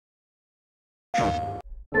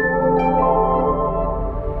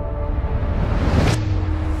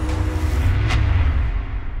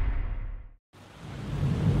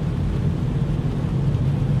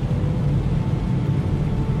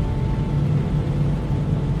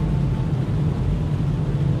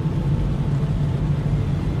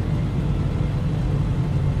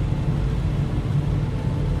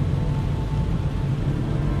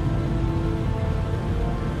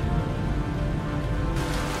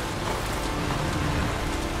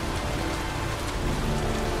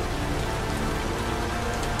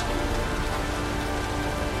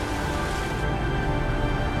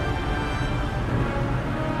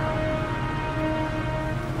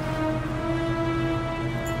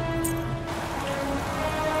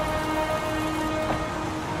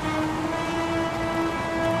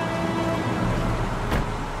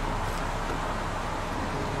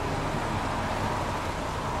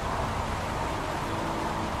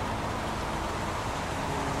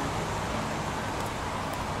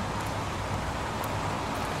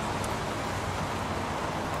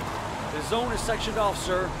The zone is sectioned off,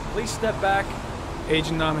 sir. Please step back.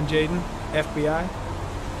 Agent Norman Jayden, FBI?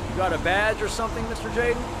 You got a badge or something, Mr.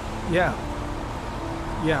 Jayden? Yeah.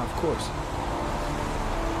 Yeah, of course.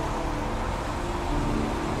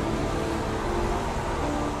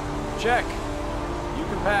 Check. You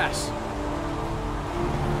can pass.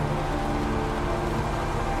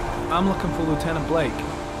 I'm looking for Lieutenant Blake.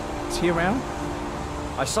 Is he around?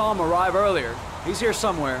 I saw him arrive earlier. He's here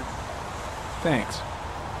somewhere. Thanks.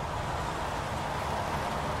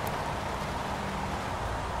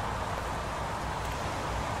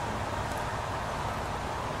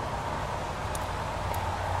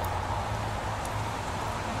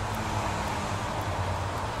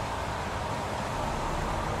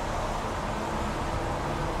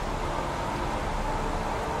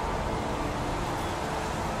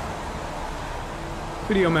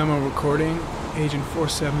 Video memo recording, Agent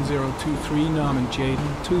 47023, Norman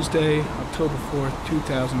Jayden, Tuesday, October 4th,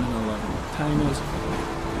 2011. Time is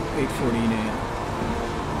 8:14 a.m.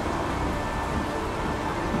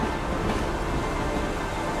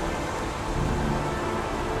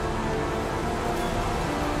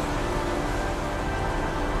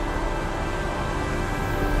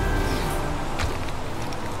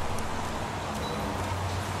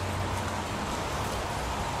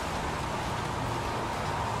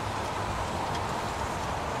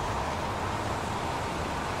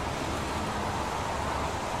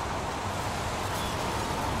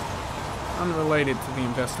 Unrelated to the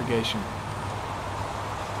investigation.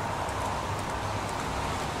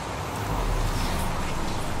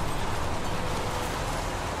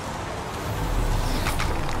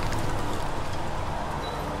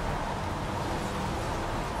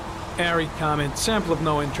 Airy comment, sample of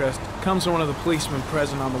no interest. Comes from one of the policemen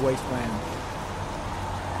present on the wasteland.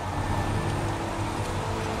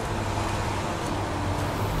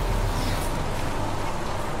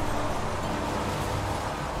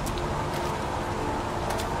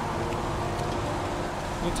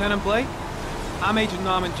 Lieutenant Blake? I'm Agent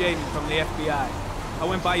Norman Jayden from the FBI. I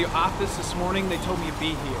went by your office this morning, they told me you'd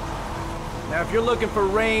be here. Now, if you're looking for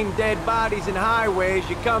rain, dead bodies, and highways,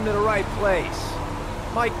 you come to the right place.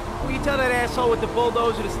 Mike, will you tell that asshole with the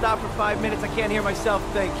bulldozer to stop for 5 minutes? I can't hear myself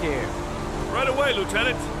think here. Right away,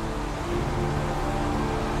 Lieutenant.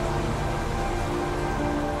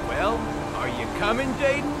 Well, are you coming,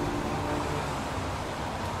 Jayden?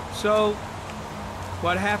 So,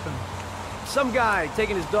 what happened? Some guy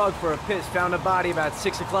taking his dog for a piss found a body about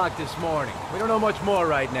 6 o'clock this morning. We don't know much more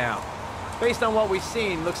right now. Based on what we've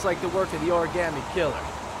seen, looks like the work of the Origami Killer.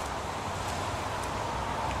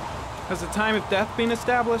 Has the time of death been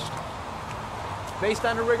established? Based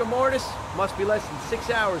on the rigor mortis, must be less than 6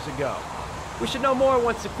 hours ago. We should know more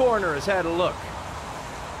once the coroner has had a look.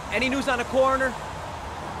 Any news on the coroner?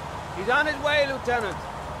 He's on his way, Lieutenant.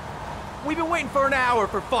 We've been waiting for an hour,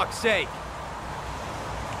 for fuck's sake.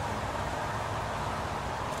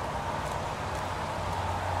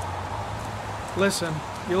 Listen,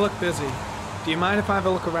 you look busy. Do you mind if I have a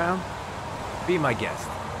look around? Be my guest.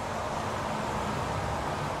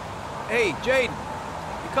 Hey, Jayden,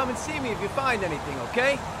 you come and see me if you find anything,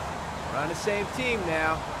 okay? We're on the same team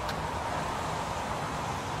now.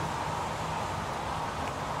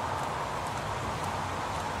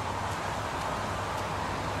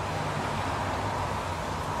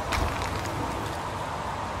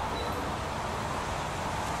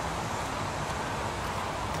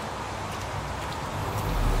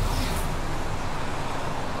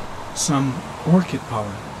 Some orchid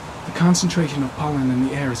pollen. The concentration of pollen in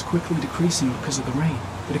the air is quickly decreasing because of the rain,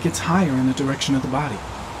 but it gets higher in the direction of the body.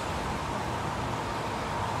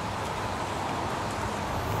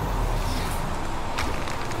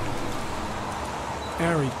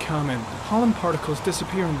 Airy comment. Pollen particles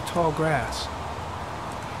disappear in the tall grass.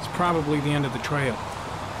 It's probably the end of the trail.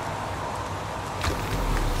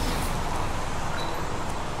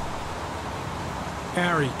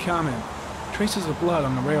 Airy comment. Traces of blood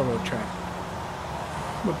on the railroad track.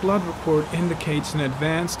 The blood report indicates an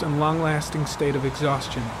advanced and long-lasting state of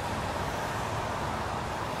exhaustion.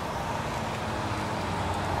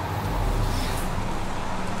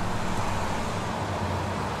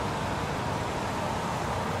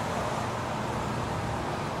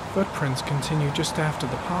 Footprints continue just after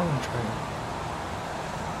the pollen trail.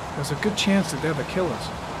 There's a good chance that they're the killers.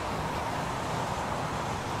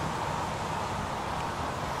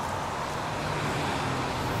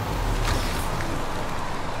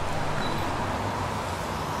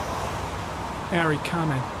 Airy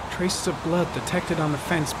comment. Traces of blood detected on the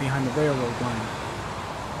fence behind the railroad line.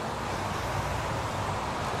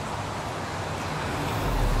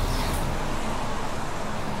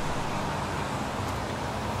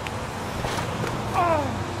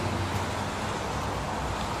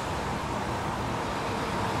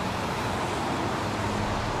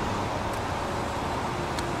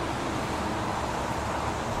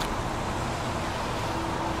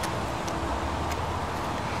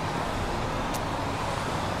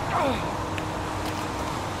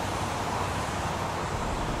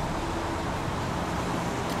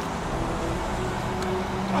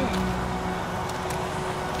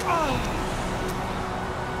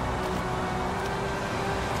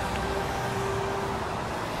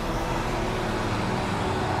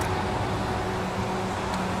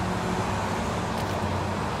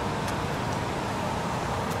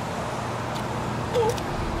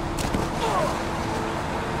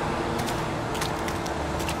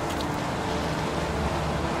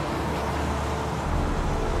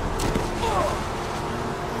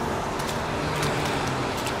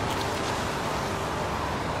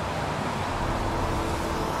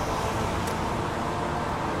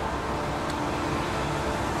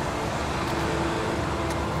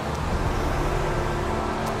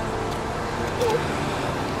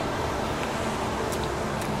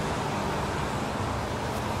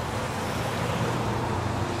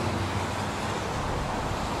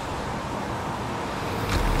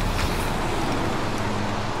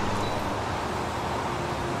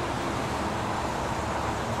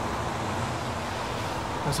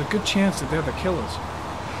 There's a good chance that they're the killers.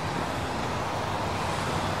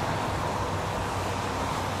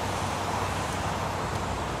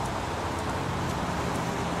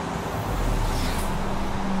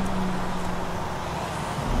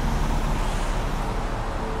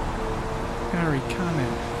 Harry,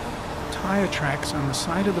 comment. Tire tracks on the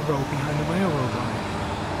side of the road behind the railroad line.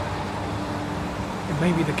 It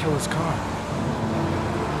may be the killer's car.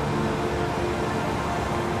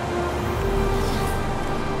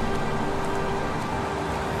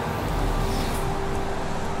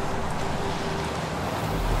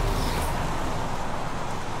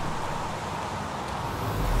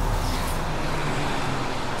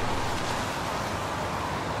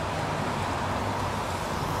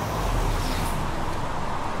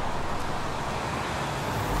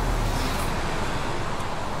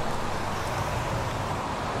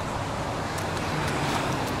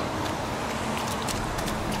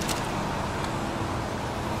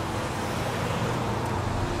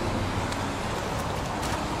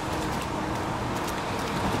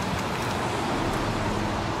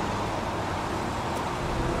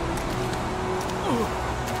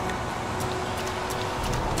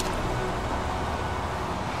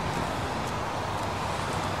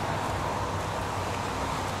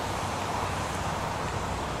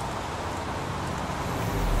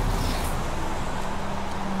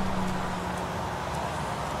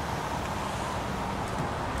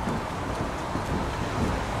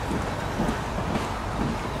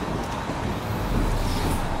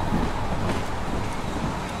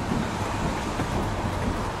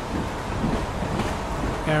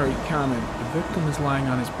 Harry, comment. The victim is lying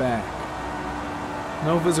on his back.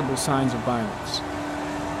 No visible signs of violence.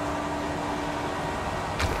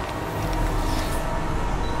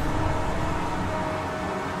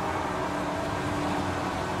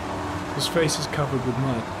 His face is covered with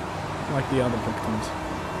mud, like the other victims.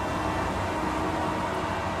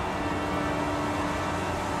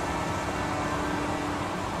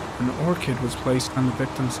 An orchid was placed on the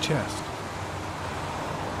victim's chest.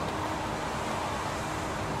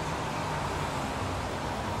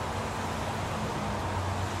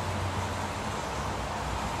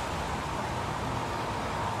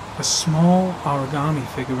 A small origami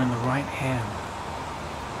figure in the right hand.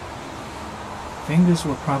 Fingers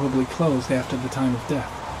were probably closed after the time of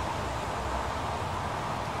death.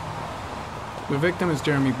 The victim is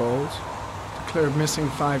Jeremy Bowles, declared missing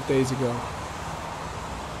 5 days ago.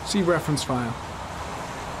 See reference file.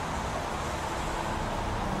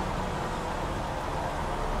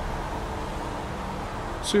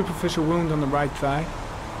 Superficial wound on the right thigh.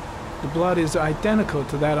 The blood is identical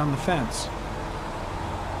to that on the fence.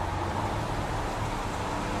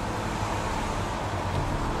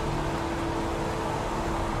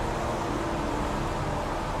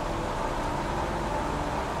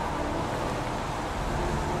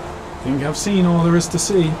 Think I've seen all there is to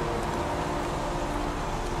see.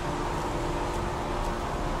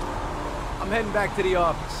 I'm heading back to the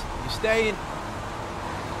office. You staying?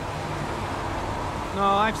 No,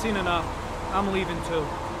 I've seen enough. I'm leaving too.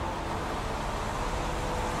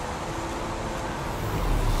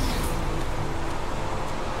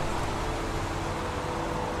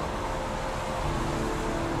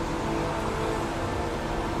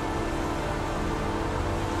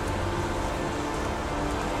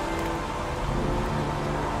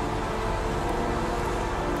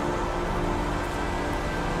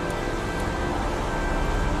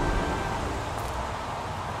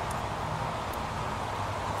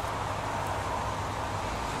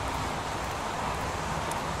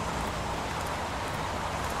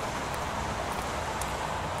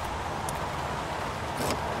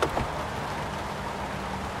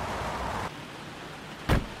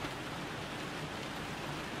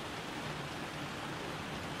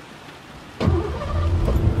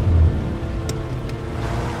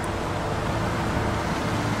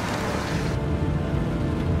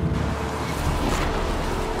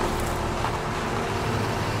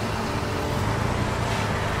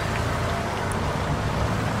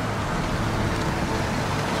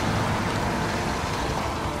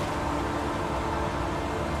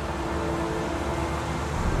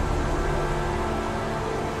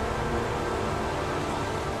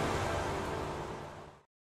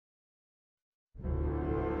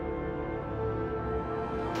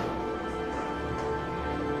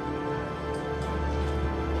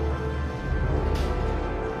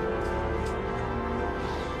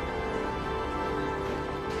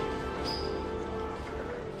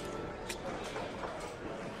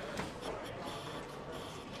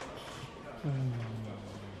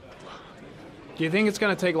 Do you think it's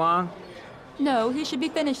gonna take long? No, he should be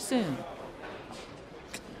finished soon.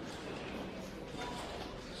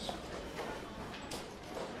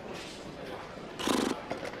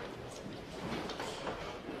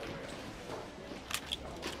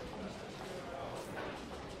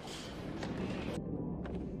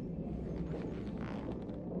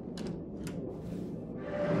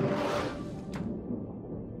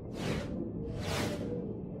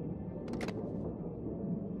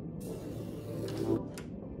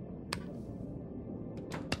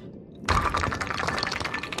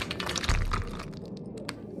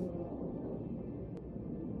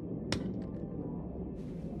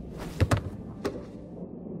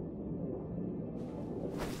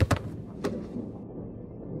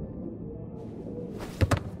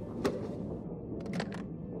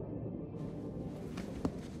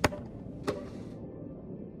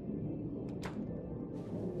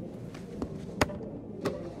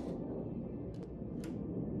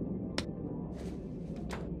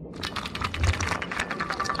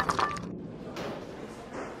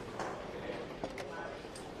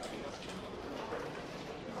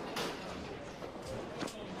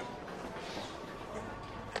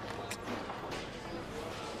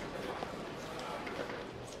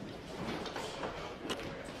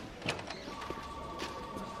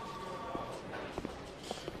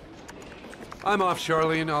 I'm off,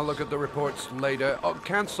 Charlene. I'll look at the reports later. Oh,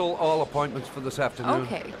 cancel all appointments for this afternoon.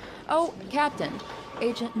 Okay. Oh, Captain.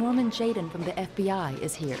 Agent Norman Jayden from the FBI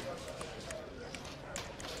is here.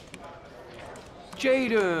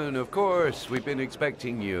 Jayden, of course. We've been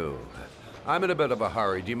expecting you. I'm in a bit of a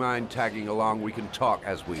hurry. Do you mind tagging along? We can talk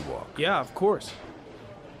as we walk. Yeah, of course.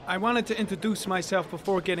 I wanted to introduce myself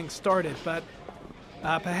before getting started, but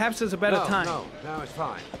perhaps there's a better time. No, it's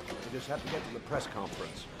fine. We just have to get to the press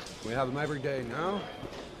conference. We have them every day now.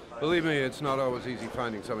 Believe me, it's not always easy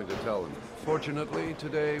finding something to tell them. Fortunately,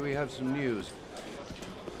 today we have some news.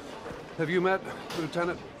 Have you met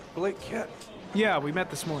Lieutenant Blake yet? Yeah, we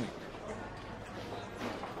met this morning.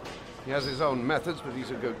 He has his own methods, but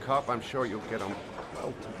he's a good cop. I'm sure you'll get on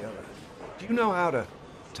well together. Do you know how to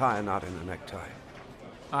tie a knot in a necktie?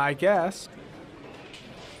 I guess.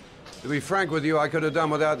 To be frank with you, I could have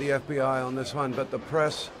done without the FBI on this one, but the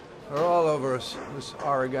press are all over us. This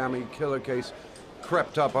Origami Killer case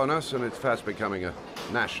crept up on us, and it's fast becoming a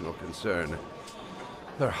national concern.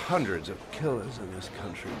 There are hundreds of killers in this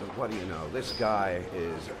country, but what do you know? This guy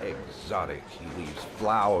is exotic. He leaves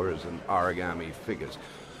flowers and origami figures.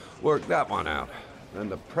 Work that one out. Then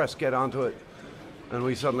the press get onto it, and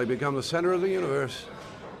we suddenly become the center of the universe.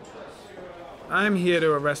 I'm here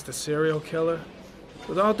to arrest a serial killer.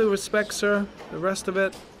 With all due respect, sir, the rest of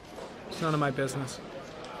it, it's none of my business.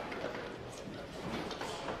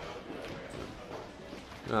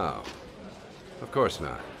 No, of course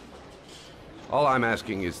not. All I'm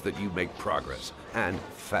asking is that you make progress, and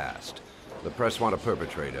fast. The press want a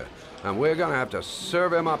perpetrator, and we're gonna have to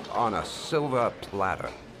serve him up on a silver platter.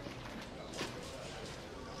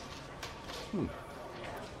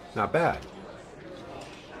 Not bad.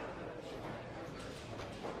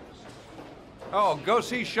 Oh, go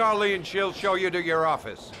see Charlene. She'll show you to your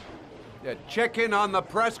office. Yeah, check in on the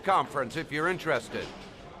press conference if you're interested.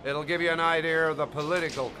 It'll give you an idea of the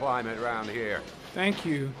political climate around here. Thank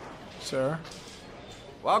you, sir.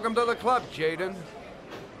 Welcome to the club, Jayden.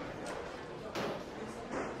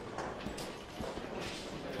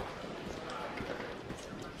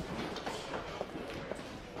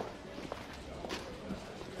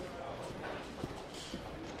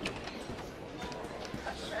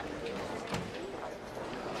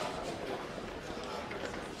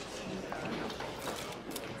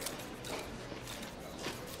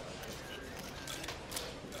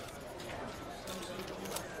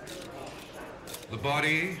 The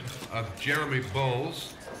body of Jeremy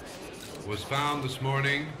Bowles was found this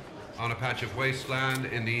morning on a patch of wasteland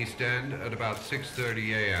in the East End at about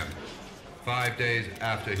 6:30 a.m., 5 days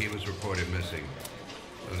after he was reported missing.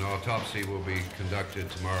 An autopsy will be conducted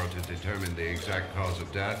tomorrow to determine the exact cause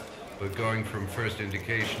of death, but going from first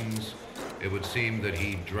indications, it would seem that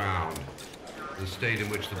he drowned. The state in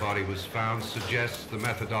which the body was found suggests the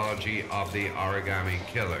methodology of the Origami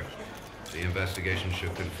Killer. The investigation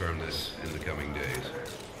should confirm this in the coming days.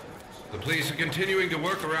 The police are continuing to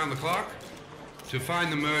work around the clock to find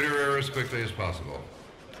the murderer as quickly as possible.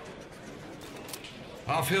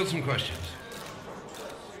 I'll field some questions.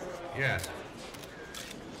 Yes.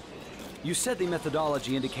 You said the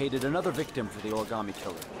methodology indicated another victim for the Origami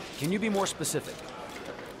Killer. Can you be more specific?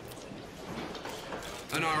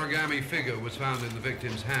 An origami figure was found in the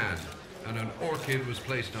victim's hand, and an orchid was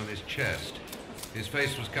placed on his chest. His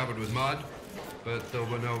face was covered with mud, but there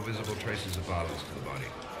were no visible traces of violence to the body.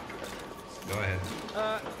 Go ahead.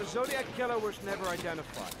 The Zodiac Killer was never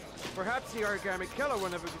identified. Perhaps the Origami Killer will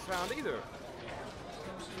never be found either.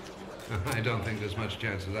 I don't think there's much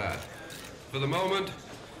chance of that. For the moment,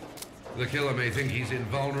 the killer may think he's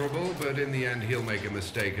invulnerable, but in the end he'll make a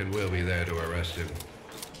mistake and we'll be there to arrest him.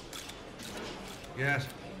 Yes?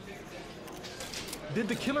 Did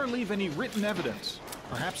the killer leave any written evidence?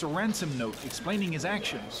 Perhaps a ransom note explaining his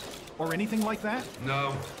actions? Or anything like that?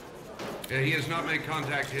 No. He has not made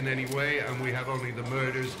contact in any way, and we have only the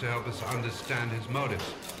murders to help us understand his motives.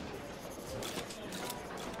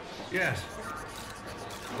 Yes.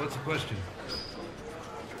 What's the question?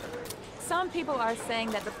 Some people are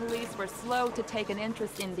saying that the police were slow to take an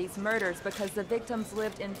interest in these murders because the victims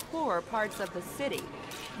lived in poorer parts of the city.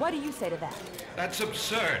 What do you say to that? That's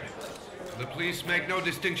absurd. The police make no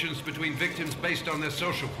distinctions between victims based on their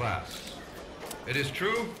social class. It is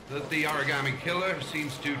true that the Origami Killer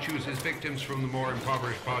seems to choose his victims from the more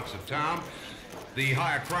impoverished parts of town. The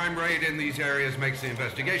higher crime rate in these areas makes the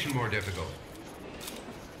investigation more difficult.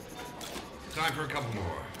 Time for a couple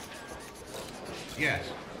more. Yes.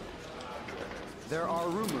 There are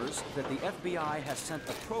rumors that the FBI has sent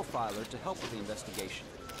a profiler to help with the investigation.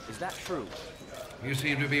 Is that true? You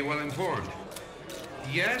seem to be well informed.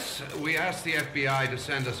 Yes, we asked the FBI to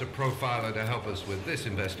send us a profiler to help us with this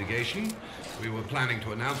investigation. We were planning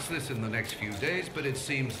to announce this in the next few days, but it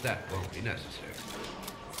seems that won't be necessary.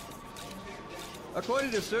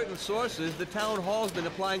 According to certain sources, the town hall's been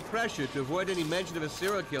applying pressure to avoid any mention of a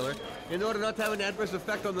serial killer in order not to have an adverse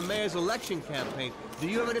effect on the mayor's election campaign. Do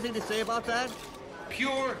you have anything to say about that?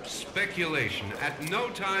 Pure speculation. At no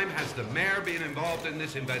time has the mayor been involved in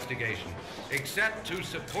this investigation, except to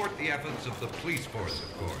support the efforts of the police force,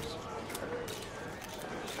 of course.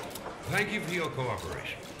 Thank you for your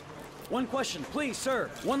cooperation. One question, please, sir.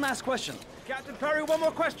 One last question. Captain Perry, one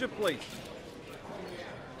more question, please.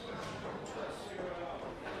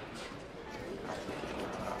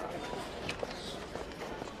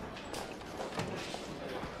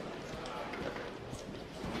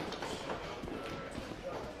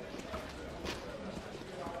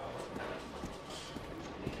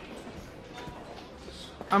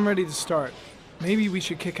 I'm ready to start. Maybe we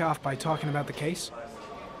should kick off by talking about the case?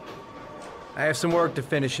 I have some work to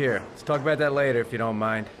finish here. Let's talk about that later, if you don't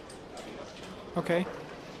mind. Okay.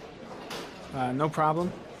 No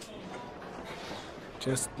problem.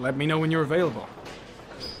 Just let me know when you're available.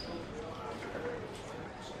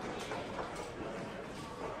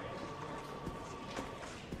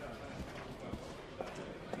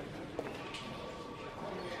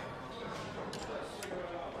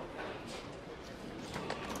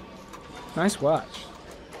 Nice watch.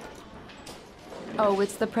 Oh,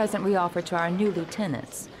 it's the present we offer to our new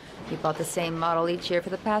lieutenants. We bought the same model each year for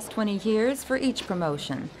the past 20 years for each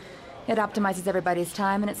promotion. It optimizes everybody's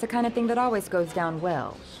time, and it's the kind of thing that always goes down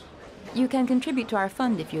well. You can contribute to our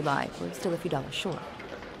fund if you like. We're still a few dollars short.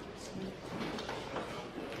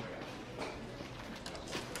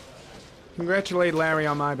 Congratulate Larry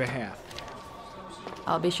on my behalf.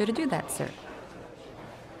 I'll be sure to do that, sir.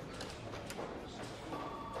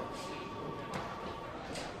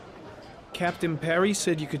 Captain Perry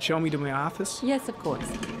said you could show me to my office? Yes, of course.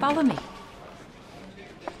 Follow me.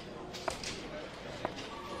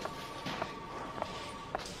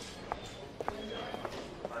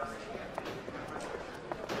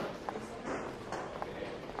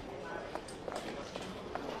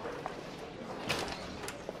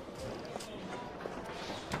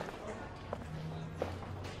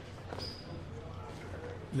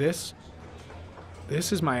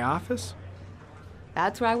 This is my office?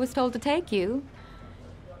 That's where I was told to take you.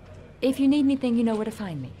 If you need anything, you know where to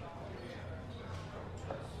find me.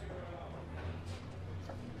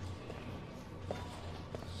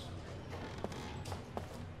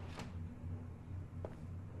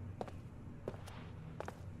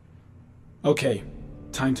 Okay,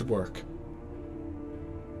 time to work.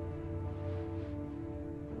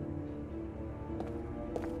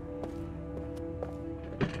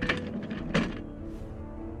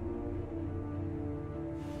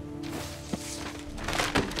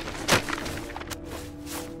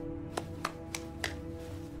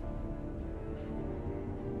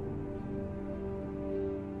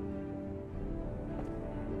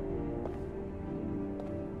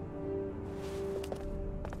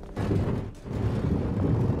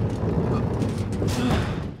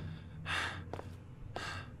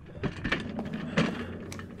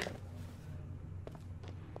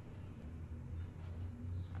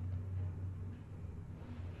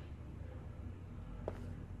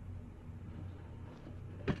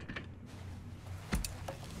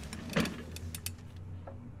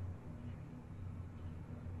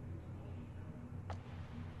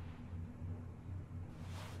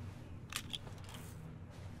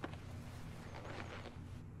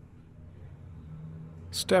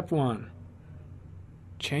 Step 1.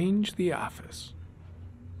 Change the office.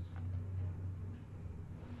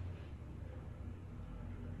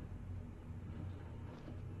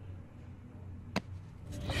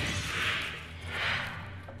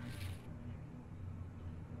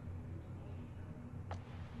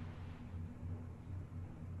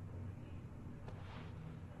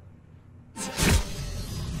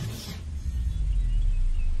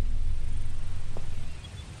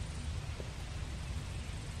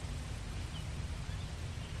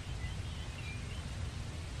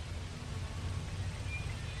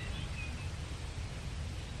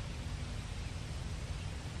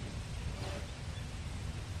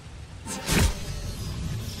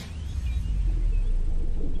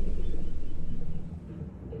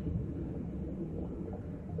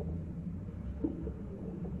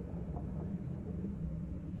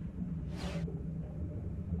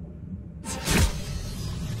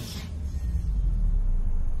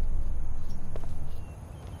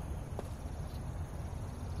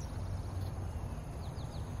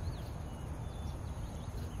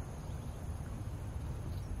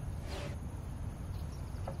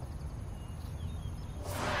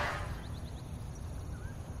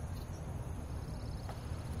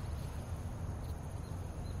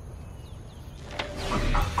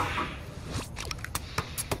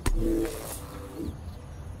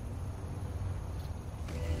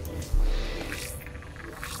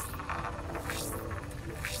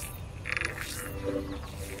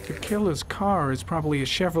 The killer's car is probably a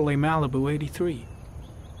Chevrolet Malibu 83.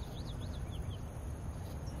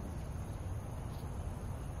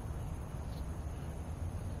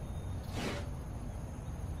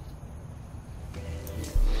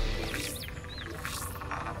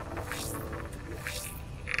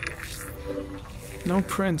 No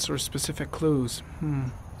prints or specific clues.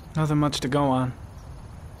 Nothing much to go on.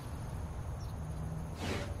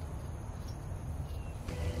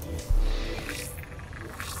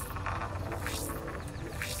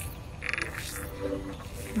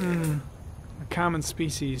 A common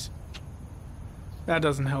species. That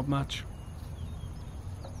doesn't help much.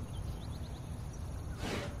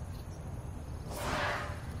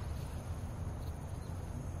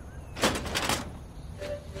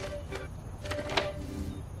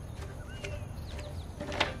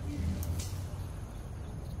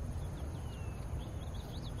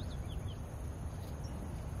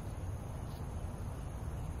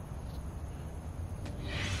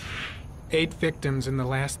 Eight victims in the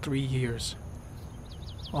last 3 years.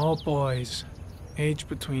 All boys, aged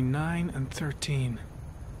between 9 and 13.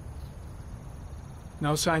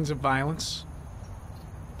 No signs of violence.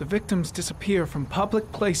 The victims disappear from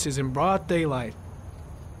public places in broad daylight.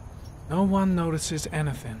 No one notices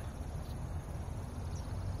anything.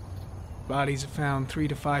 Bodies are found 3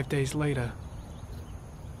 to 5 days later,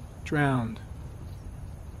 drowned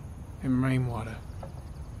in rainwater.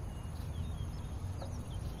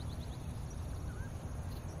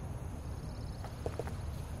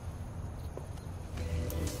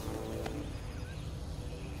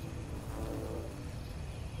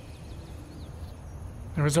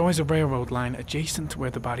 There is always a railroad line adjacent to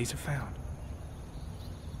where the bodies are found.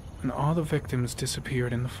 And all the victims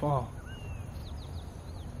disappeared in the fall.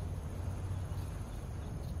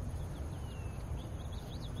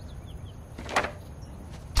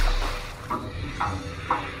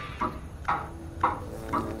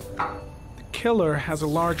 The killer has a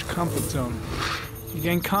large comfort zone. He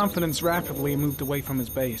gained confidence rapidly and moved away from his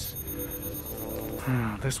base.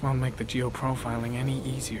 This won't make the geoprofiling any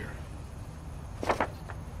easier.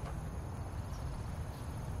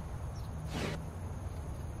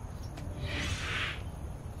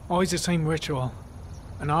 Always the same ritual.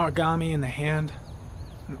 An origami in the hand,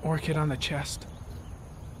 an orchid on the chest.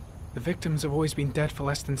 The victims have always been dead for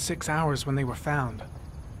less than 6 hours when they were found,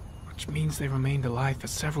 which means they remained alive for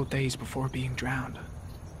several days before being drowned.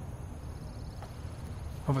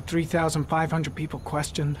 Over 3,500 people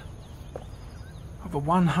questioned. Over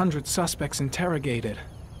 100 suspects interrogated.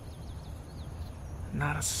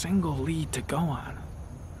 Not a single lead to go on.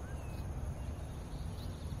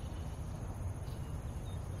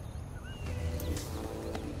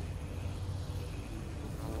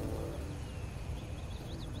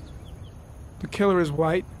 The killer is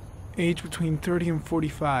white, aged between 30 and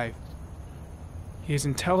 45. He is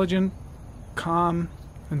intelligent, calm,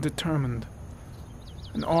 and determined.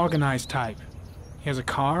 An organized type. He has a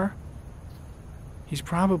car. He's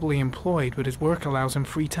probably employed, but his work allows him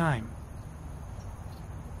free time.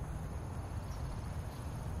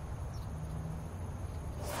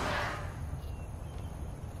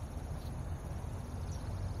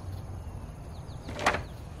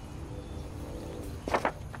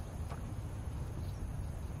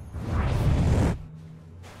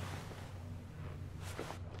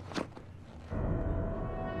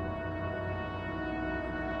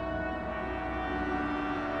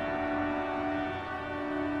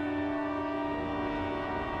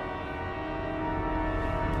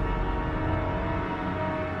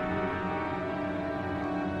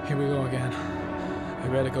 Here we go again. I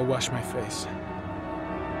better go wash my face.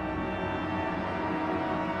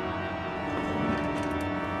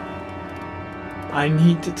 I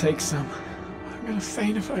need to take some. I'm gonna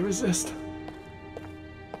faint if I resist.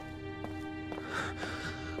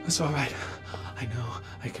 That's all right. I know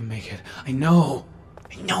I can make it. I know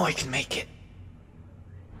I can make it.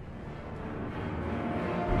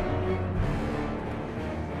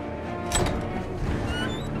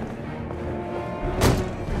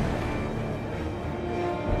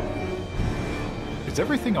 Is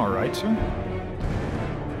everything all right, sir?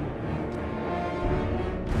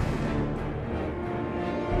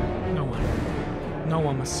 No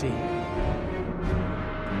one must see.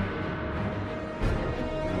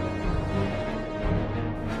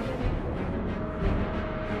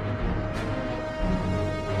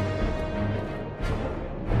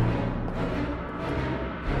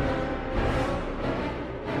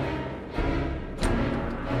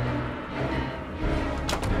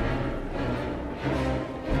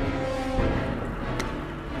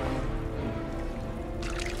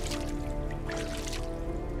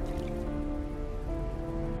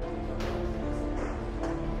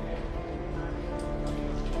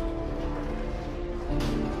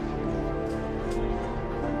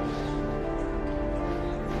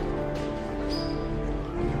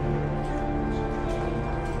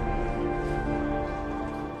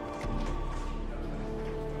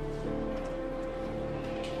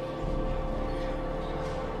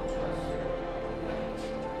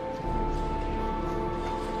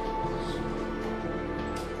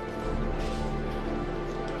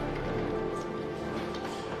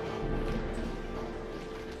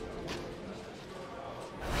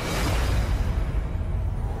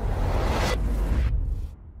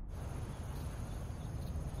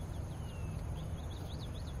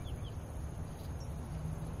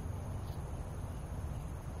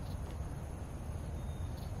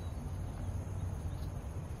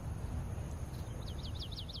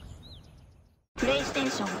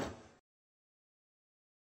 PlayStation